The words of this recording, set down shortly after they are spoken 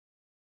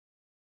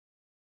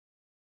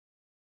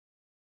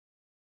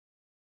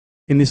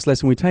In this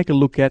lesson, we take a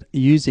look at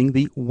using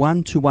the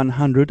 1 to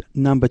 100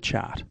 number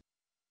chart.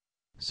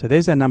 So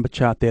there's our number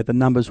chart there, the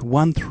numbers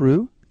 1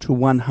 through to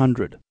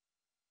 100.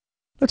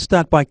 Let's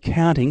start by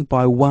counting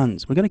by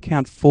ones. We're going to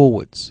count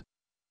forwards.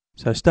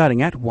 So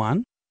starting at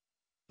 1,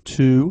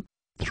 2,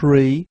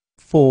 3,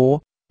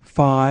 4,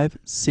 5,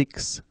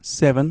 6,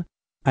 7,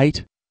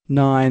 8,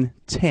 9,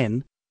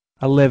 10,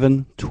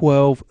 11,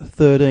 12,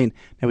 13.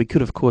 Now we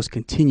could of course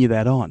continue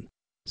that on.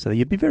 So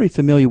you'd be very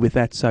familiar with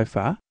that so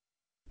far.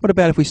 What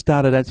about if we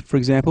started at, for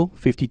example,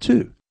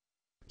 52?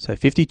 So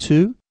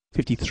 52,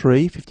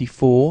 53,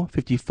 54,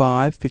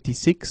 55,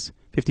 56,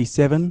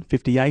 57,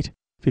 58,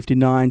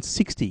 59,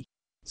 60,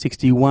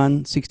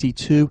 61,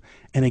 62,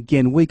 and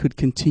again we could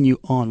continue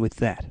on with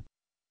that.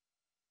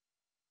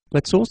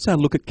 Let's also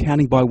look at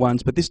counting by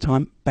ones, but this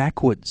time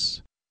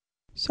backwards.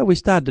 So we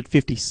started at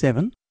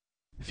 57,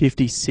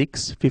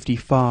 56,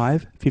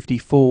 55,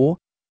 54,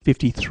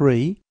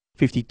 53,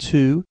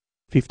 52,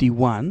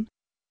 51,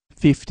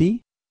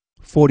 50,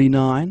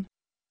 49,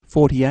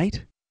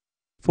 48,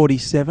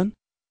 47,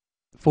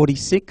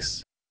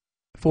 46,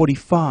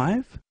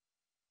 45,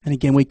 and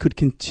again we could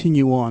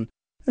continue on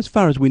as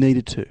far as we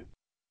needed to.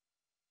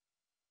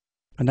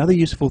 Another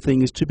useful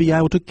thing is to be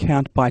able to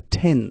count by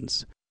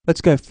tens.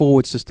 Let's go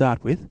forwards to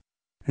start with,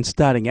 and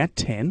starting at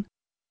 10,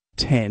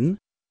 10,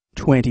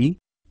 20,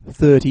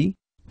 30,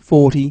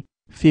 40,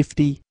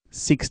 50,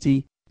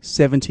 60,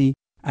 70,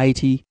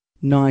 80,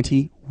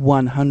 90,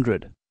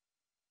 100.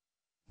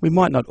 We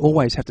might not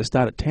always have to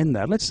start at 10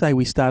 though. Let's say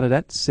we started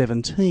at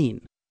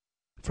 17.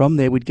 From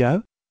there we'd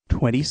go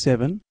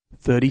 27,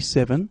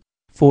 37,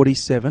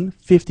 47,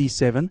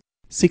 57,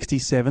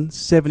 67,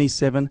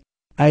 77,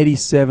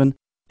 87,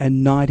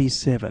 and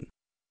 97.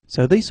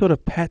 So these sort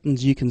of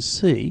patterns you can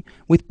see.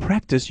 With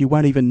practice you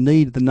won't even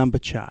need the number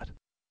chart.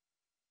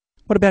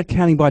 What about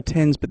counting by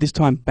tens, but this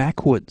time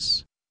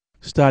backwards?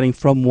 Starting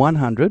from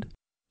 100,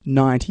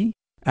 90,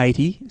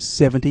 80,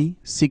 70,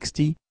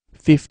 60,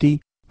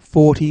 50,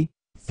 40,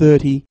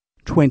 30,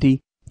 20,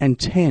 and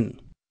 10.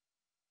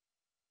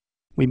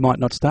 We might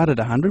not start at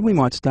 100, we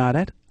might start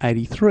at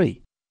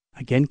 83.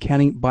 Again,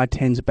 counting by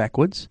tens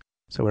backwards.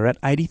 So we're at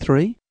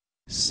 83,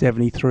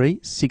 73,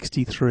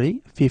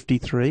 63,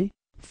 53,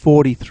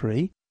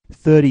 43,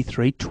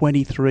 33,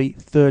 23,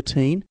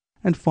 13,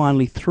 and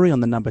finally 3 on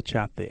the number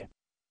chart there.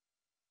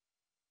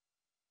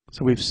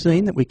 So we've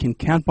seen that we can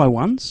count by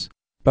ones,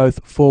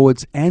 both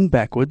forwards and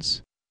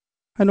backwards,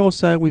 and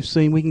also we've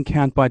seen we can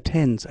count by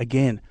tens,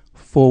 again,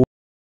 forwards